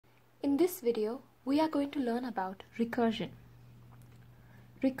In this video, we are going to learn about recursion.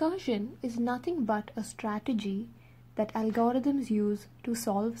 Recursion is nothing but a strategy that algorithms use to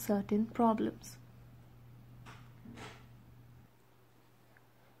solve certain problems.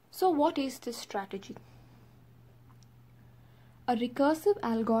 So what is this strategy? A recursive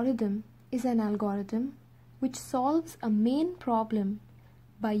algorithm is an algorithm which solves a main problem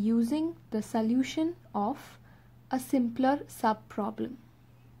by using the solution of a simpler subproblem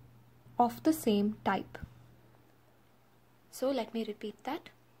of the same type. So let me repeat that.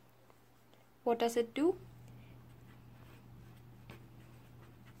 What does it do?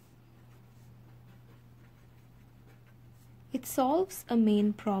 It solves a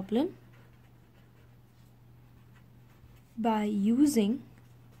main problem by using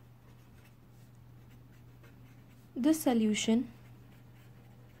the solution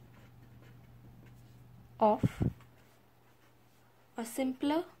of a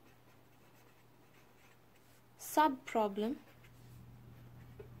simpler subproblem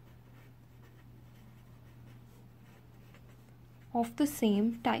of the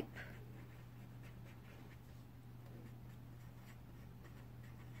same type.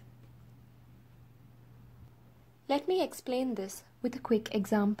 Let me explain this with a quick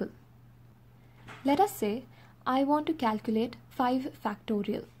example. Let us say I want to calculate 5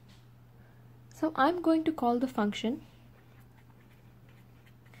 factorial. So I'm going to call the function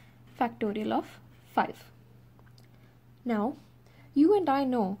factorial of 5. Now, you and I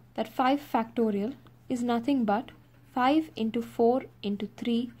know that 5 factorial is nothing but 5 into 4 into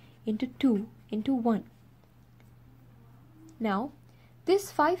 3 into 2 into 1. Now,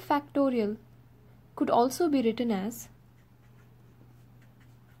 this 5 factorial could also be written as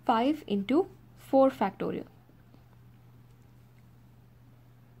 5 into 4 factorial.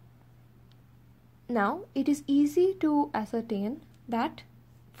 Now, it is easy to ascertain that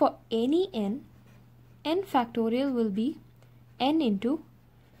for any n factorial will be n into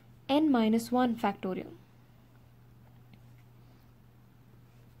n minus 1 factorial.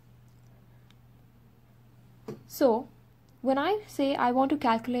 So, when I say I want to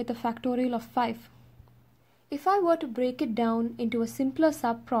calculate the factorial of 5, if I were to break it down into a simpler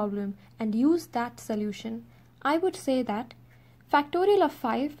subproblem and use that solution, I would say that factorial of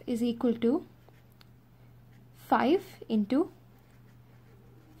 5 is equal to 5 into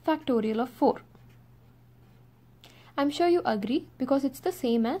factorial of 4. I'm sure you agree because it's the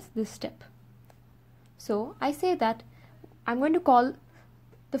same as this step. So I say that I'm going to call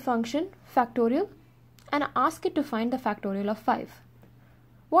the function factorial and ask it to find the factorial of 5.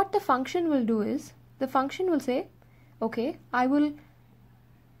 What the function will do is, the function will say, okay, I will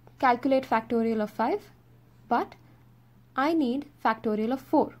calculate factorial of 5, but I need factorial of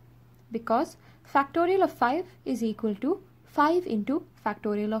 4 because factorial of 5 is equal to 5 into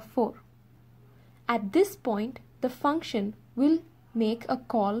factorial of 4. At this point, the function will make a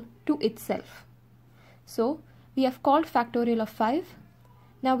call to itself. So, we have called factorial of 5.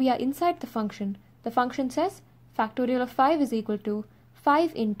 Now we are inside the function. The function says factorial of 5 is equal to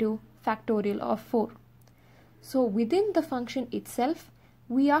 5 into factorial of 4. So, within the function itself,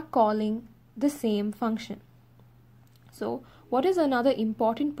 we are calling the same function. So, what is another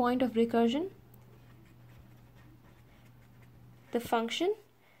important point of recursion? The function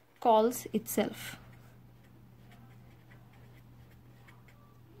calls itself.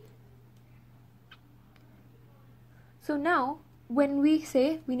 So now, when we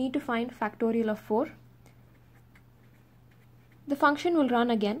say we need to find factorial of 4, the function will run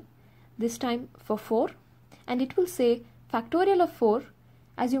again, this time for 4, and it will say factorial of 4,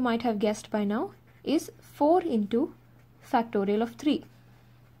 as you might have guessed by now, is 4 into factorial of 3.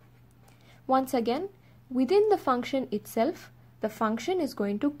 Once again, within the function itself, the function is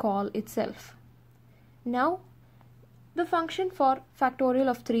going to call itself. Now, the function for factorial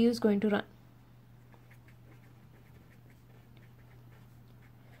of 3 is going to run.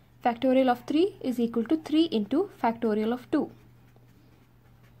 Factorial of 3 is equal to 3 into factorial of 2.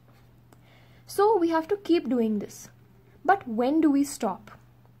 So we have to keep doing this. But when do we stop?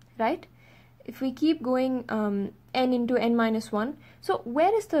 Right? If we keep going n into n minus 1, so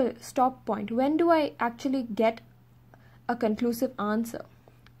where is the stop point? When do I actually get a conclusive answer?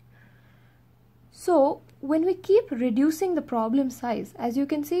 So when we keep reducing the problem size, as you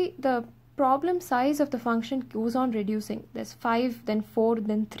can see, the problem size of the function goes on reducing. There's 5, then 4,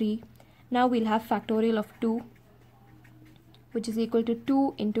 then 3. Now we'll have factorial of 2, which is equal to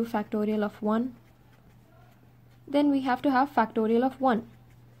 2 into factorial of 1. Then we have to have factorial of 1.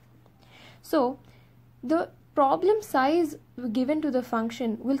 So the problem size given to the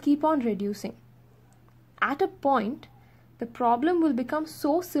function will keep on reducing. At a point, the problem will become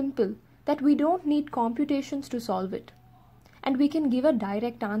so simple that we don't need computations to solve it, and we can give a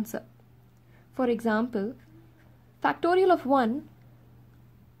direct answer. For example, factorial of 1,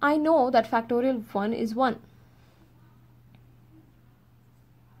 I know that factorial of 1 is 1.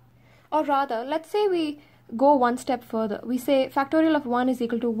 Or rather, let's say we go one step further. We say factorial of 1 is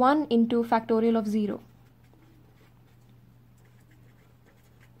equal to 1 into factorial of 0.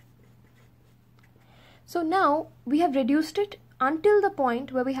 So now we have reduced it until the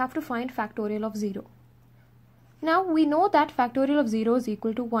point where we have to find factorial of 0. Now we know that factorial of 0 is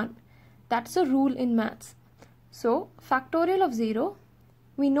equal to 1. That's a rule in maths. So factorial of 0,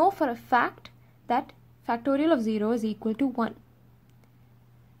 we know for a fact that factorial of 0 is equal to 1.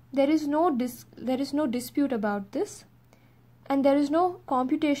 There is no dispute about this, and there is no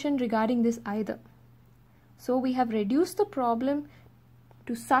computation regarding this either. So we have reduced the problem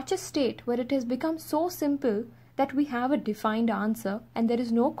to such a state where it has become so simple that we have a defined answer and there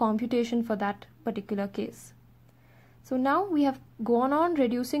is no computation for that particular case. So now we have gone on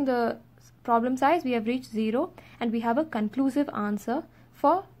reducing the problem size, we have reached 0, and we have a conclusive answer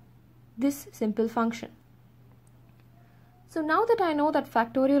for this simple function. So now that I know that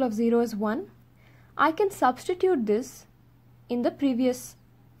factorial of 0 is 1, I can substitute this in the previous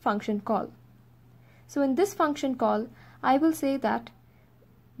function call. So in this function call, I will say that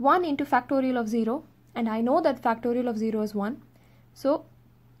 1 into factorial of 0, and I know that factorial of 0 is 1. So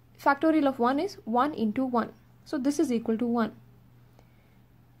factorial of 1 is 1 into 1. So this is equal to 1.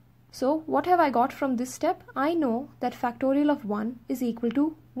 So what have I got from this step? I know that factorial of 1 is equal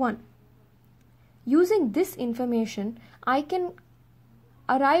to 1. Using this information, I can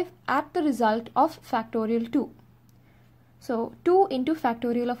arrive at the result of factorial 2. So 2 into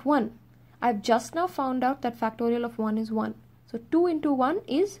factorial of 1. I've just now found out that factorial of 1 is 1. So 2 into 1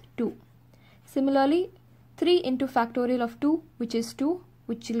 is 2. Similarly, 3 into factorial of 2, which is 2,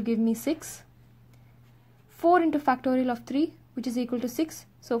 which will give me 6. 4 into factorial of 3, which is equal to 6.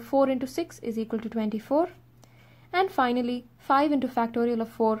 So 4 into 6 is equal to 24. And finally, 5 into factorial of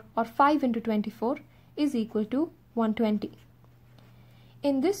 4, or 5 into 24, is equal to 120.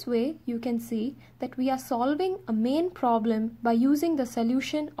 In this way, you can see that we are solving a main problem by using the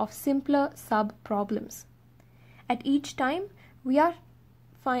solution of simpler sub-problems. At each time, we are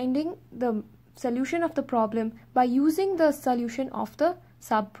finding the solution of the problem by using the solution of the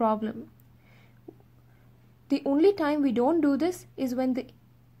sub-problem. The only time we don't do this is when the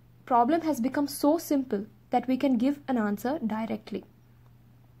problem has become so simple that we can give an answer directly.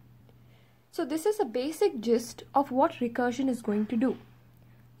 So this is a basic gist of what recursion is going to do.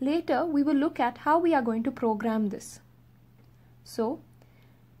 Later, we will look at how we are going to program this. So,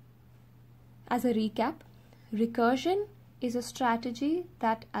 as a recap, recursion is a strategy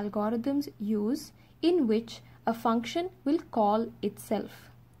that algorithms use in which a function will call itself.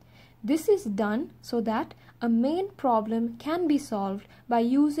 This is done so that a main problem can be solved by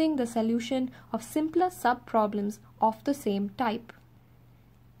using the solution of simpler sub-problems of the same type.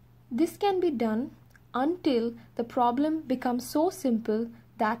 This can be done until the problem becomes so simple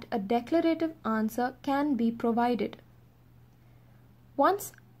that a declarative answer can be provided.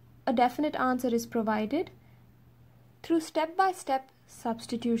 Once a definite answer is provided, through step-by-step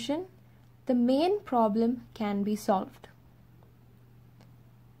substitution, the main problem can be solved.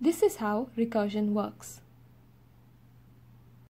 This is how recursion works.